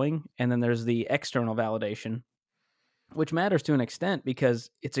you're growing, and then there's the external validation, which matters to an extent because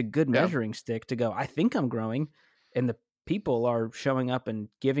it's a good Yeah. measuring stick to go, I think I'm growing, and the people are showing up and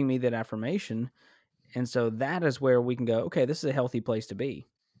giving me that affirmation. And so that is where we can go, okay, this is a healthy place to be.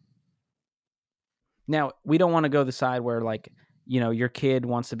 Now, we don't want to go the side where, like, your kid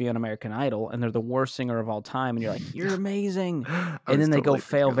wants to be on American Idol and they're the worst singer of all time, and you're like, you're amazing. I And was then they go totally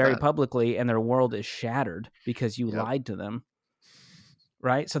thinking fail of very that. publicly and their world is shattered because you Yep. lied to them.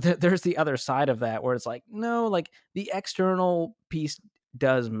 Right. So there's the other side of that where it's like, no, like the external piece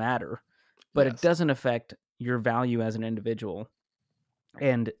does matter, but it Yes. doesn't affect your value as an individual.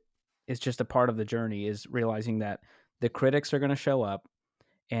 And it's just a part of the journey, is realizing that the critics are going to show up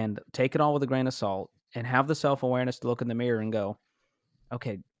and take it all with a grain of salt and have the self-awareness to look in the mirror and go,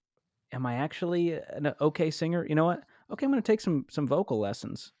 okay, am I actually an okay singer? You know what? Okay, I'm going to take some vocal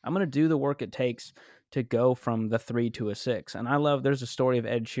lessons. I'm going to do the work it takes to go from the 3 to a 6. And there's a story of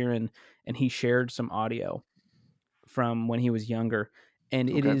Ed Sheeran, and he shared some audio from when he was younger, and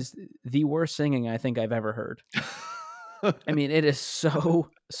it Okay. is the worst singing I think I've ever heard. I mean, it is so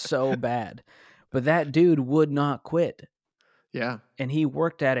bad. But that dude would not quit. Yeah. And he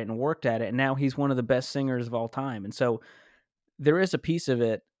worked at it and worked at it, and now he's one of the best singers of all time. And so there is a piece of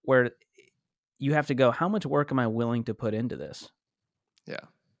it where you have to go, how much work am I willing to put into this? Yeah.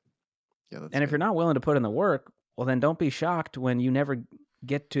 Yeah, that's And if good. you're not willing to put in the work, well, then don't be shocked when you never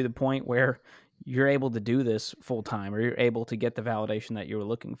get to the point where you're able to do this full time, or you're able to get the validation that you were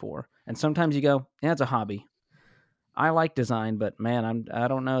looking for. And sometimes you go, yeah, it's a hobby. I like design, but man, I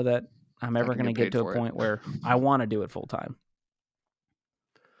don't know that I'm I ever can going to get get paid to a for it. point where I want to do it full time.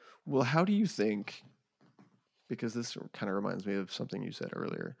 Well, how do you think, because this kind of reminds me of something you said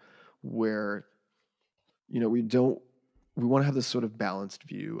earlier, where, we want to have this sort of balanced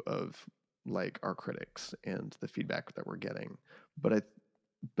view of like our critics and the feedback that we're getting.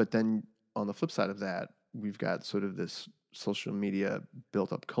 But then on the flip side of that, we've got sort of this social media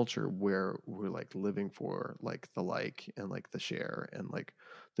built up culture where we're like living for like the like and like the share and like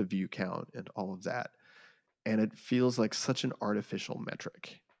the view count and all of that. And it feels like such an artificial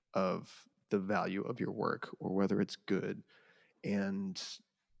metric of the value of your work or whether it's good. And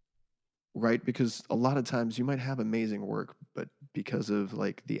right, because a lot of times you might have amazing work, but because of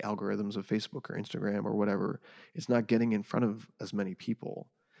like the algorithms of Facebook or Instagram or whatever, it's not getting in front of as many people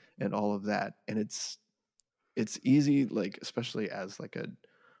and all of that. And it's easy, like especially as like a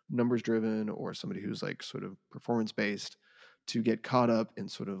numbers driven or somebody who's like sort of performance based, to get caught up in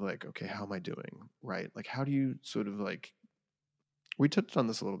sort of like, okay, how am I doing? Right? Like how do you sort of like, we touched on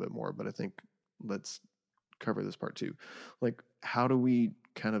this a little bit more, but I think let's cover this part too. Like, how do we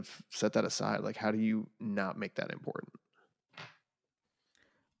kind of set that aside? Like, how do you not make that important?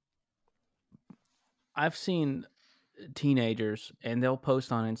 I've seen teenagers, and they'll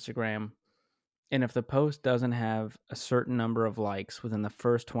post on Instagram, and if the post doesn't have a certain number of likes within the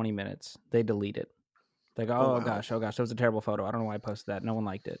first 20 minutes, they delete it. They go, Oh, oh wow. gosh, that was a terrible photo. I don't know why I posted that. No one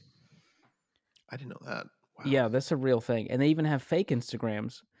liked it. I didn't know that. Wow. Yeah, that's a real thing. And they even have fake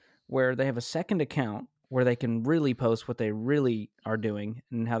Instagrams where they have a second account where they can really post what they really are doing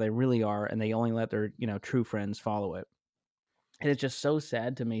and how they really are, and they only let their, true friends follow it. And it's just so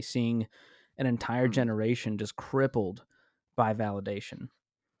sad to me seeing an entire Hmm. generation just crippled by validation.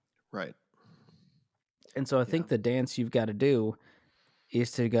 Right. And so I think the dance you've got to do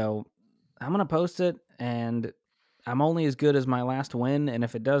is to go, I'm going to post it, and I'm only as good as my last win. And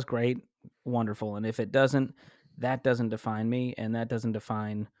if it does, great, wonderful. And if it doesn't, that doesn't define me, and that doesn't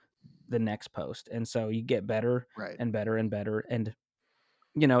define the next post. And so you get better Right. and better and better. And,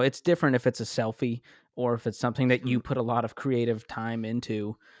 you know, it's different if it's a selfie or if it's something that you put a lot of creative time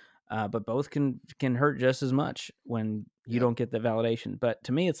into. But both can hurt just as much when you don't get the validation. But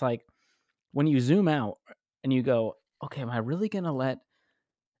to me, it's like when you zoom out and you go, okay, am I really going to let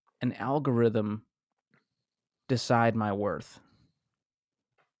an algorithm decide my worth?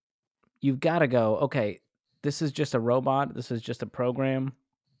 You've got to go, okay, this is just a robot. This is just a program.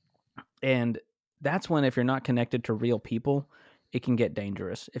 And that's when, if you're not connected to real people, it can get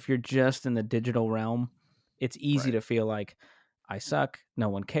dangerous. If you're just in the digital realm, it's easy to feel like I suck, no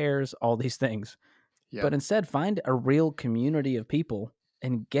one cares, all these things. Yep. But instead, find a real community of people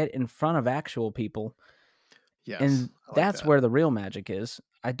and get in front of actual people. Yes. And I like that's that. where the real magic is.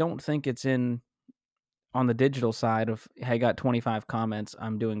 I don't think it's on the digital side of, hey, I got 25 comments,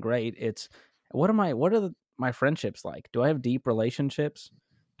 I'm doing great. It's what are my friendships like? Do I have deep relationships?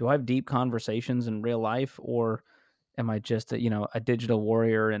 Do I have deep conversations in real life, or am I just a digital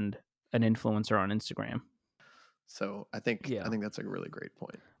warrior and an influencer on Instagram? So I think that's a really great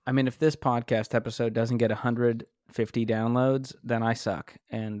point. I mean, if this podcast episode doesn't get 150 downloads, then I suck.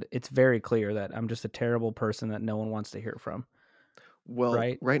 And it's very clear that I'm just a terrible person that no one wants to hear from. Well,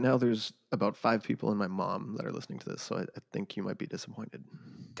 right now there's about 5 people and my mom that are listening to this, so I think you might be disappointed.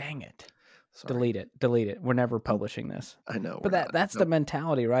 Dang it. Sorry. Delete it. We're never publishing this. I know. But that's the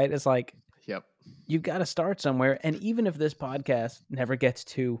mentality, right? It's like, yep, you've got to start somewhere. And even if this podcast never gets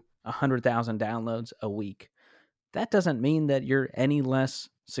to 100,000 downloads a week, that doesn't mean that you're any less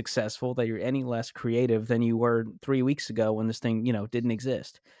successful, that you're any less creative than you were 3 weeks ago when this thing, didn't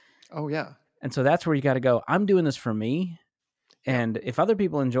exist. Oh, yeah. And so that's where you got to go. I'm doing this for me. Yep. And if other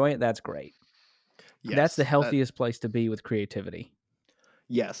people enjoy it, that's great. Yes, that's the healthiest place to be with creativity.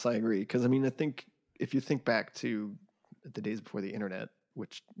 Yes, I agree. Because, I mean, I think if you think back to the days before the internet,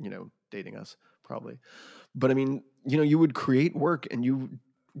 which, dating us probably. But, I mean, you would create work and you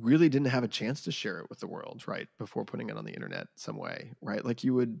really didn't have a chance to share it with the world, right? Before putting it on the internet some way, right? Like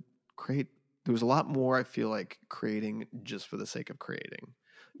you would create, there was a lot more, I feel like, creating just for the sake of creating.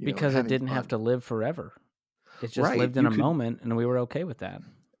 Because it didn't have to live forever. It just lived in a moment, and we were okay with that.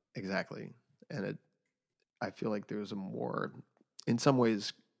 Exactly. And I feel like there's a more, in some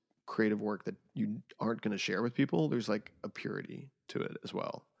ways, creative work that you aren't going to share with people. There's like a purity to it as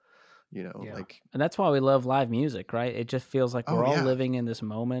well. Like, and that's why we love live music, right? It just feels like we're all living in this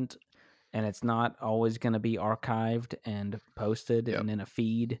moment, and it's not always going to be archived and posted and in a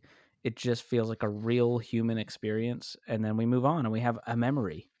feed. It just feels like a real human experience. And then we move on and we have a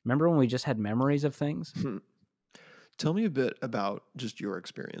memory. Remember when we just had memories of things? Tell me a bit about just your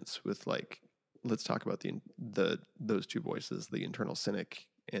experience with, like, let's talk about those two voices, the internal cynic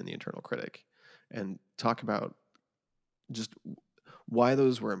and the internal critic, and talk about just why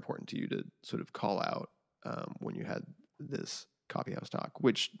those were important to you to sort of call out when you had this coffee house talk,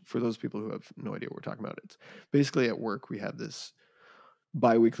 which, for those people who have no idea what we're talking about, it's basically at work we have this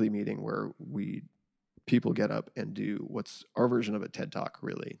bi-weekly meeting where people get up and do what's our version of a TED Talk,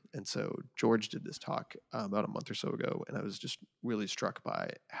 really. And so George did this talk about a month or so ago, and I was just really struck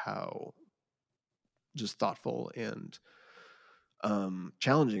by how just thoughtful and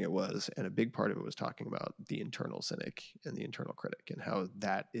challenging it was. And a big part of it was talking about the internal cynic and the internal critic and how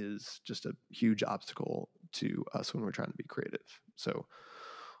that is just a huge obstacle to us when we're trying to be creative. So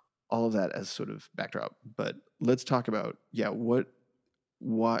all of that as sort of backdrop. But let's talk about,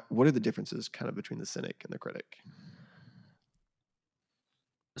 what are the differences kind of between the cynic and the critic?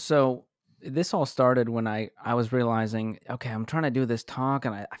 So this all started when I was realizing, okay, I'm trying to do this talk,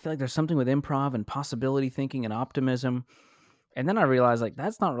 and I feel like there's something with improv and possibility thinking and optimism. And then I realized, like,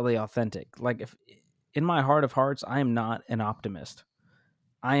 that's not really authentic. Like, if in my heart of hearts, I am not an optimist.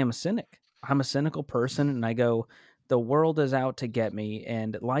 I am a cynic. I'm a cynical person, and I go, the world is out to get me,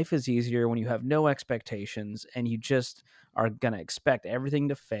 and life is easier when you have no expectations and you just are going to expect everything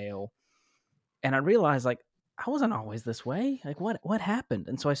to fail. And I realized, like, I wasn't always this way. Like, what happened?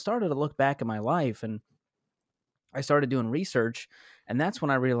 And so I started to look back at my life, and I started doing research, and that's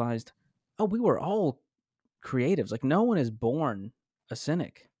when I realized, oh, we were all creatives. Like, no one is born a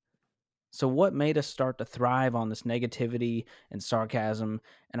cynic. So what made us start to thrive on this negativity and sarcasm?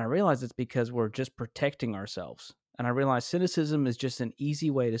 And I realized it's because we're just protecting ourselves. And I realized cynicism is just an easy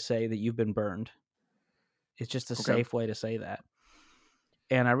way to say that you've been burned. It's just a safe way to say that.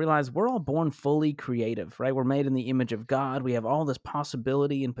 And I realized we're all born fully creative, right? We're made in the image of God. We have all this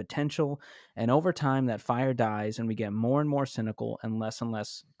possibility and potential. And over time, that fire dies and we get more and more cynical and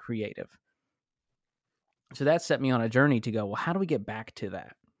less creative. So that set me on a journey to go, well, how do we get back to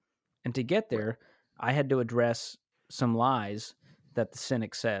that? And to get there, I had to address some lies that the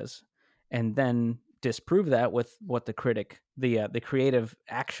cynic says and then disprove that with what the critic, the creative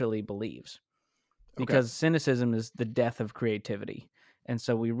actually believes. Because cynicism is the death of creativity. And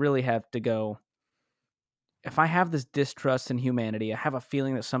so we really have to go, if I have this distrust in humanity, I have a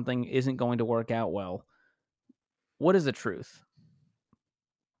feeling that something isn't going to work out well, what is the truth?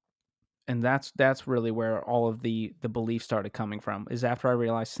 And that's really where all of the belief started coming from, is after I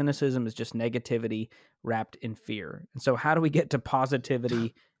realized cynicism is just negativity wrapped in fear. And so how do we get to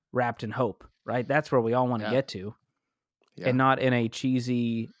positivity wrapped in hope, right? That's where we all want to get to. Yeah. And not in a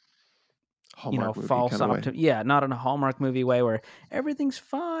cheesy Hallmark movie false kind of way. Yeah, not in a Hallmark movie way where everything's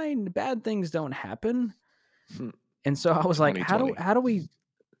fine, bad things don't happen. And so I was like, how do we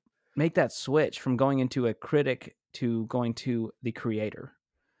make that switch from going into a critic to going to the creator?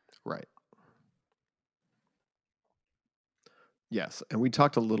 Right. Yes, and we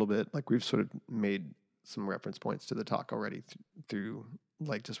talked a little bit, like we've sort of made some reference points to the talk already through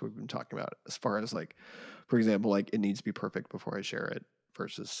like just what we've been talking about, as far as like, for example, like it needs to be perfect before I share it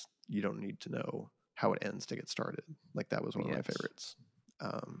versus you don't need to know how it ends to get started. Like that was one of my favorites.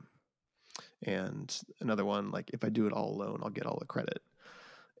 And another one, like if I do it all alone, I'll get all the credit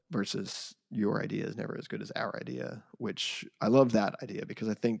versus your idea is never as good as our idea, which I love that idea because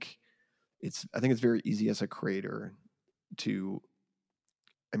I think it's very easy as a creator to,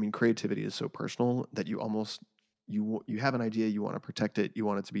 I mean, creativity is so personal that you almost, you have an idea, you want to protect it, you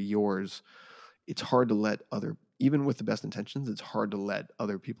want it to be yours. It's hard to let even with the best intentions, it's hard to let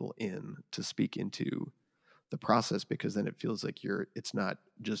other people in to speak into the process because then it feels like it's not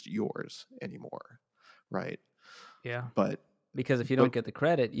just yours anymore. Right. Yeah. But because if you don't get the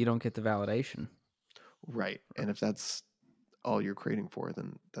credit, you don't get the validation. Right. And if that's all you're creating for,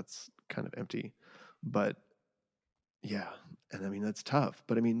 then that's kind of empty. But yeah, and I mean, that's tough.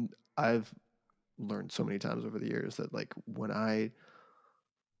 But I mean, I've learned so many times over the years that like when I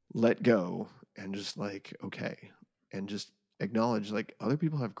let go and just like, okay, and just acknowledge like other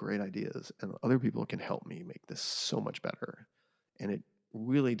people have great ideas and other people can help me make this so much better. And it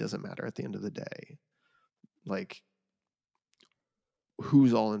really doesn't matter at the end of the day, like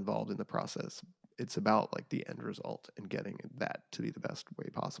who's all involved in the process. It's about like the end result and getting that to be the best way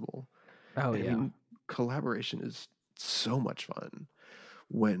possible. Oh, and, I mean, collaboration is so much fun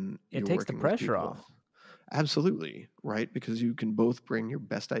when it takes the pressure off. Absolutely, right? Because you can both bring your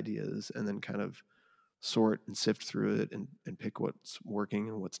best ideas and then kind of sort and sift through it and pick what's working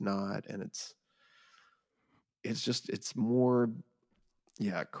and what's not. And it's more,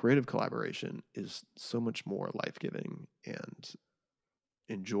 creative collaboration is so much more life-giving and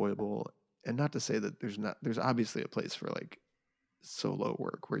enjoyable. And not to say that there's obviously a place for like solo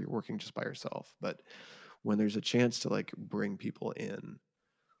work where you're working just by yourself, but when there's a chance to like bring people in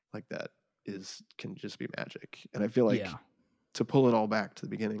like that can just be magic. And I feel like to pull it all back to the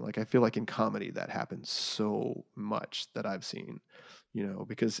beginning, like I feel like in comedy that happens so much that I've seen,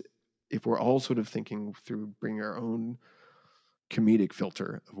 because if we're all sort of thinking through bringing our own comedic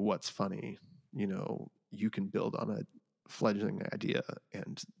filter of what's funny, you can build on a fledgling idea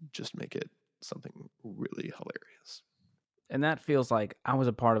and just make it something really hilarious. And that feels like I was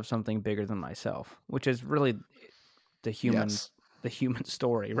a part of something bigger than myself, which is really the human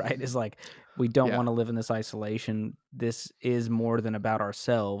story, right? Is like, we don't want to live in this isolation. This is more than about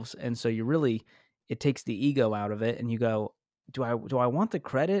ourselves. And so it takes the ego out of it. And you go, do I want the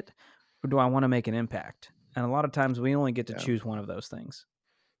credit or do I want to make an impact? And a lot of times we only get to choose one of those things.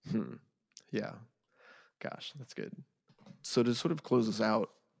 Yeah. Gosh, that's good. So to sort of close us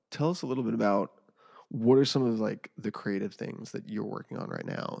out, tell us a little bit about what are some of like the creative things that you're working on right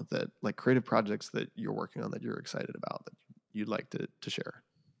now, that like creative projects that you're working on that you're excited about that you'd like to share?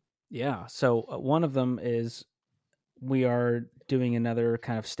 Yeah. So one of them is we are doing another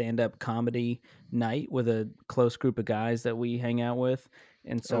kind of stand-up comedy night with a close group of guys that we hang out with.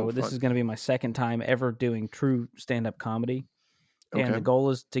 And so this is going to be my second time ever doing true stand-up comedy. And the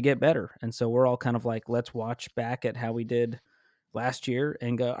goal is to get better. And so we're all kind of like, let's watch back at how we did last year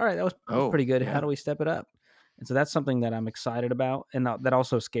and go, all right, that was pretty good. Yeah. How do we step it up? And so that's something that I'm excited about. And that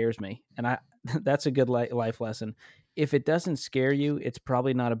also scares me. And that's a good life lesson. If it doesn't scare you, it's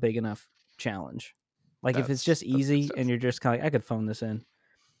probably not a big enough challenge. Like if it's just easy and you're just kind of like, I could phone this in,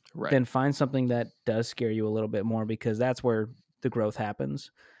 then find something that does scare you a little bit more, because that's where the growth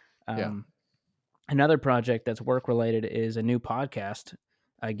happens. Another project that's work related is a new podcast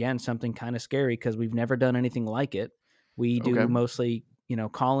again, something kind of scary because we've never done anything like it. We do Okay. mostly,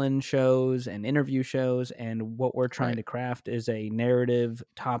 call-in shows and interview shows, and what we're trying Right. to craft is a narrative,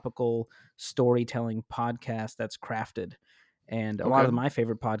 topical storytelling podcast that's crafted. And a lot Okay. of my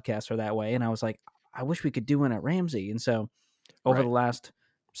favorite podcasts are that way. And I was like, I wish we could do one at Ramsey. And so over the Right. last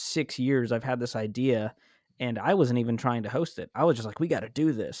 6 years, I've had this idea, and I wasn't even trying to host it. I was just like, we got to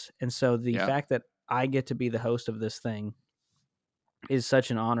do this. And so the Yeah. fact that I get to be the host of this thing is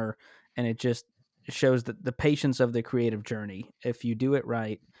such an honor, and it just shows the patience of the creative journey. If you do it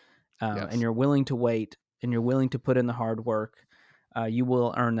right, and Yes. you're willing to wait, and you're willing to put in the hard work, you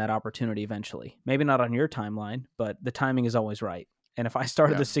will earn that opportunity eventually. Maybe not on your timeline, but the timing is always right. And if I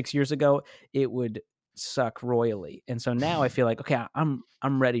started Yeah. this 6 years ago, it would suck royally. And so now I feel like, okay, I'm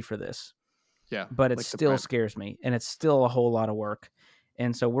ready for this, Yeah. but it Like the still print. scares me, and it's still a whole lot of work.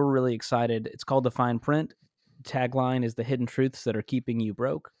 And so we're really excited. It's called The Fine Print. Tagline is the hidden truths that are keeping you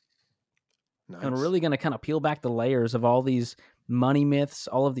broke. And we're Nice. really going to kind of peel back the layers of all these money myths,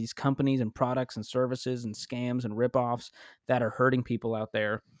 all of these companies and products and services and scams and ripoffs that are hurting people out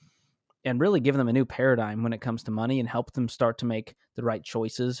there, and really give them a new paradigm when it comes to money and help them start to make the right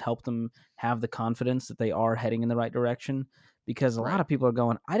choices, help them have the confidence that they are heading in the right direction. Because a lot Right. of people are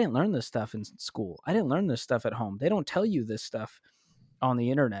going, I didn't learn this stuff in school. I didn't learn this stuff at home. They don't tell you this stuff on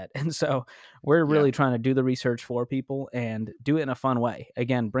the internet. And so we're Yeah. really trying to do the research for people and do it in a fun way.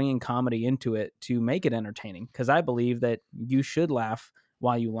 Again, bringing comedy into it to make it entertaining, because I believe that you should laugh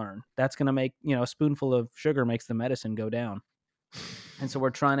while you learn. That's going to make, a spoonful of sugar makes the medicine go down. And so we're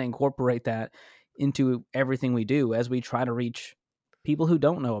trying to incorporate that into everything we do as we try to reach people who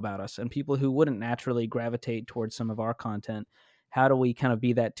don't know about us and people who wouldn't naturally gravitate towards some of our content. How do we kind of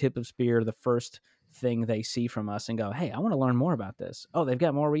be that tip of spear, the first thing they see from us and go, hey, I want to learn more about this. Oh, they've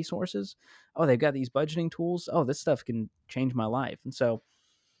got more resources. Oh, they've got these budgeting tools. Oh, this stuff can change my life. And so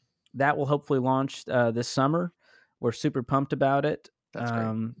that will hopefully launch this summer. We're super pumped about it. That's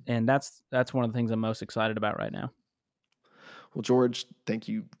great. And that's one of the things I'm most excited about right now. Well, George, thank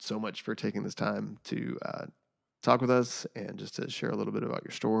you so much for taking this time to talk with us and just to share a little bit about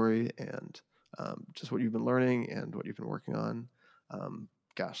your story and just what you've been learning and what you've been working on.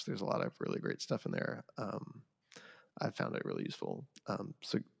 Gosh, there's a lot of really great stuff in there. I found it really useful.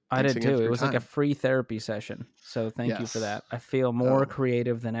 So I thanks did again too. for It your was like a time. free therapy session. So thank you for Yes. that. I feel more Oh,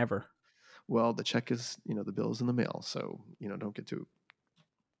 creative than ever. well, the check is, the bill is in the mail. So, don't get too,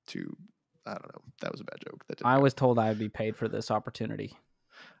 I don't know. That was a bad joke. That didn't I go. was told I would be paid for this opportunity.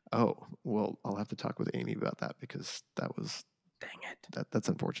 Oh, well, I'll have to talk with Amy about that because that was, Dang it. that's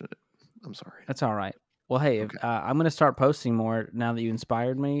unfortunate. I'm sorry. That's all right. Well, hey, Okay. I'm going to start posting more now that you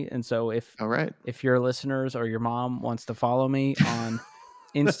inspired me. And so All right. if your listeners or your mom wants to follow me on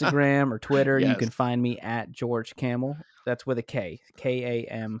Instagram or Twitter, you Yes. can find me at George Kamel. That's with a K,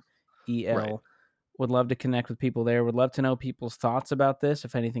 Kamel. Right. Would love to connect with people there. Would love to know people's thoughts about this.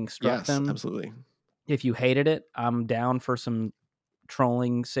 If anything struck Yes, them, absolutely. if you hated it, I'm down for some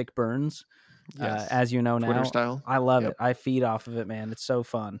trolling sick burns. Yes. As you know Twitter now, style. I love Yep. it. I feed off of it, man. It's so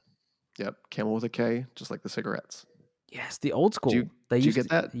fun. Yep. Camel with a K, just like the cigarettes. Yes, the old school. Do They you used get to,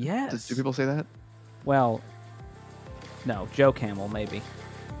 that? Yes. Do people say that? Well, no, Joe Camel maybe.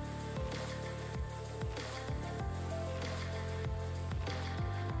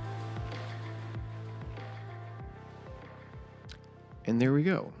 And there we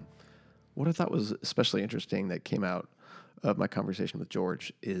go. What I thought was especially interesting that came out of my conversation with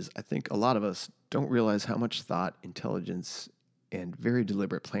George is I think a lot of us don't realize how much thought, intelligence, and very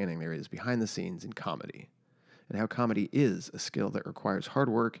deliberate planning there is behind the scenes in comedy, and how comedy is a skill that requires hard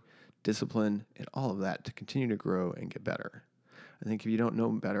work, discipline, and all of that to continue to grow and get better. I think if you don't know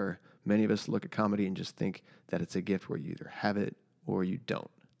better, many of us look at comedy and just think that it's a gift where you either have it or you don't.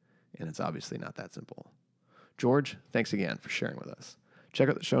 And it's obviously not that simple. George, thanks again for sharing with us. Check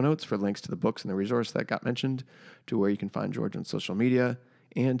out the show notes for links to the books and the resource that got mentioned, to where you can find George on social media,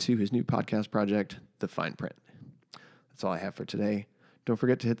 and to his new podcast project, The Fine Print. That's all I have for today. Don't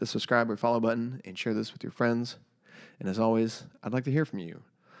forget to hit the subscribe or follow button and share this with your friends. And as always, I'd like to hear from you.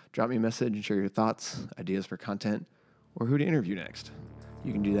 Drop me a message and share your thoughts, ideas for content, or who to interview next.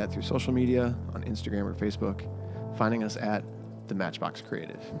 You can do that through social media, on Instagram or Facebook, finding us at The Matchbox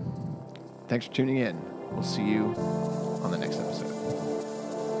Creative. Thanks for tuning in. We'll see you on the next episode.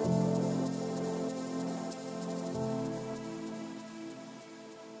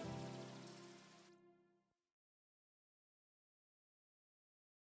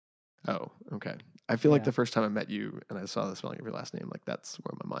 Oh, okay. I feel like Yeah. the first time I met you and I saw the spelling of your last name, like that's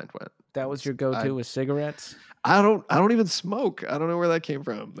where my mind went. That was your go-to with cigarettes? I don't even smoke. I don't know where that came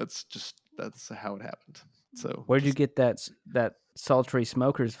from. That's how it happened. So Where'd you get that sultry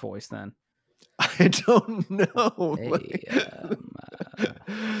smoker's voice then? I don't know. Hey,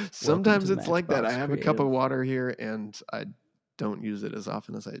 Sometimes to it's like that. I Matchbox have a cup of Creative. water here and I don't use it as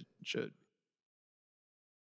often as I should.